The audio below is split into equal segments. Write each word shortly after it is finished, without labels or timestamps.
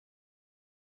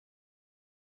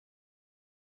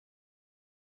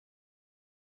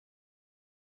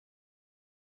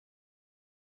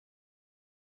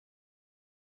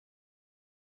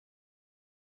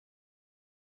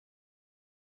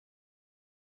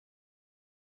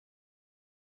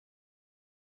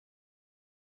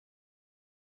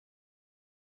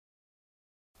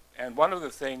And one of the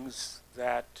things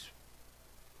that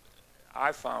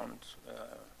I found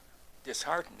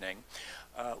disheartening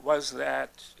was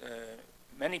that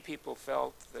many people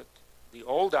felt that the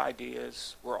old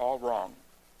ideas were all wrong,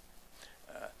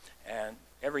 and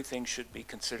everything should be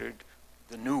considered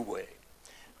the new way.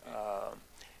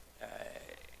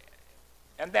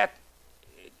 And that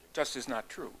just is not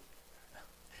true.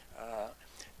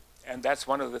 And that's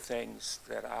one of the things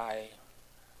that I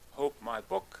hope my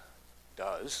book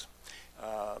does,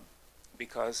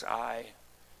 because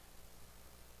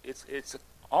it's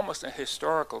almost a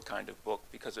historical kind of book,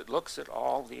 because it looks at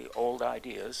all the old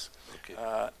ideas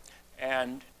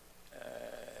and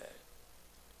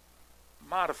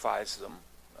modifies them,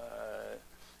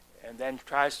 and then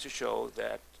tries to show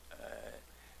that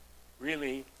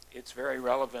really it's very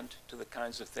relevant to the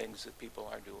kinds of things that people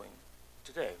are doing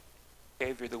today.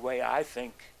 Behavior the way I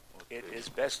think it is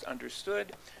best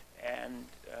understood, and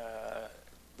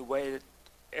the way that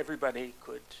everybody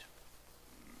could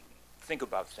think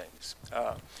about things.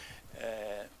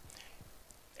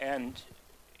 And,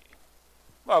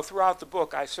 well, throughout the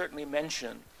book, I certainly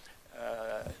mention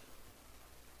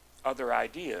other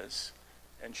ideas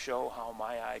and show how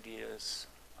my ideas,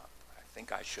 I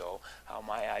think I show how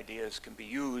my ideas can be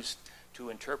used to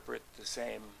interpret the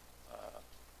same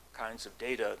kinds of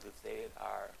data that they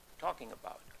are talking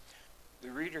about.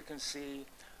 The reader can see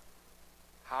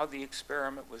how the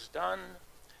experiment was done,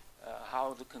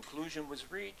 how the conclusion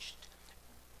was reached.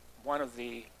 One of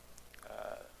the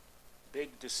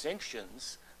big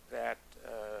distinctions that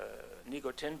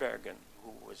Nico Tinbergen,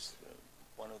 who was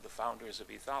one of the founders of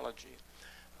ethology,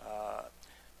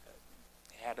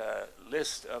 had a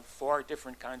list of 4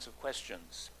 different kinds of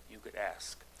questions you could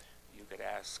ask. You could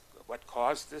ask what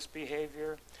caused this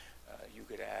behavior. You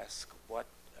could ask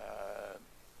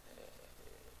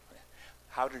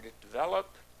how did it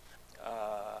develop?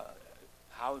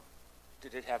 How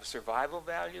did it have survival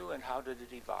value, and how did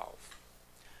it evolve?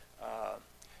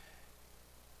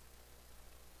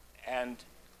 And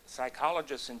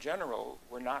psychologists in general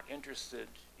were not interested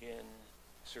in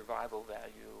survival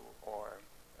value or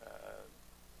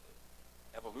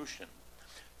evolution.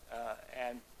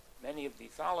 And many of the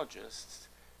ethologists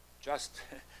just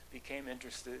became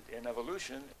interested in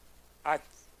evolution.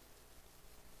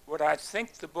 What I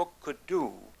think the book could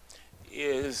do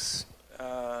is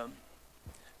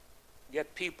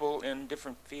get people in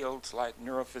different fields like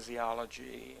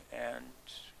neurophysiology and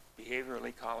behavioral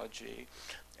ecology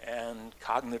and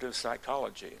cognitive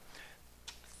psychology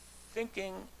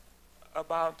thinking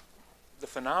about the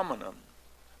phenomena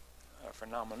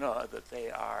that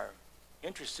they are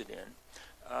interested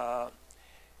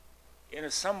in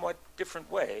a somewhat different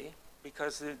way,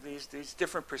 because these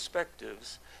different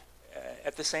perspectives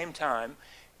at the same time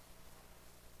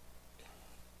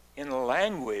in a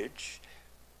language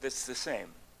that's the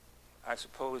same. I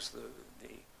suppose the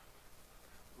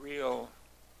real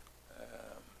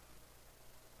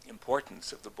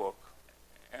importance of the book,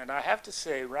 and I have to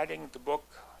say, writing the book,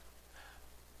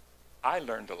 I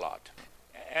learned a lot.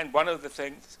 And one of the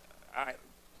things I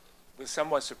was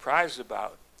somewhat surprised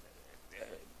about,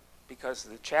 because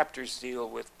the chapters deal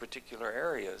with particular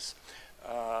areas,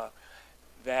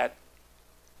 that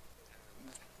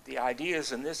the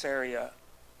ideas in this area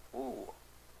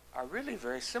are really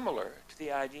very similar to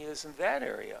the ideas in that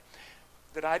area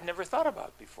that I'd never thought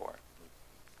about before.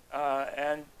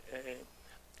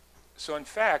 So in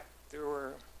fact, there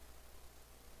were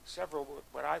several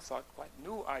what I thought quite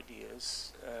new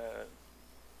ideas,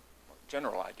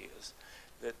 general ideas,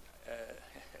 that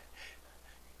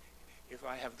if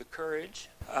I have the courage,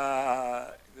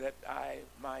 that I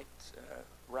might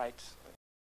write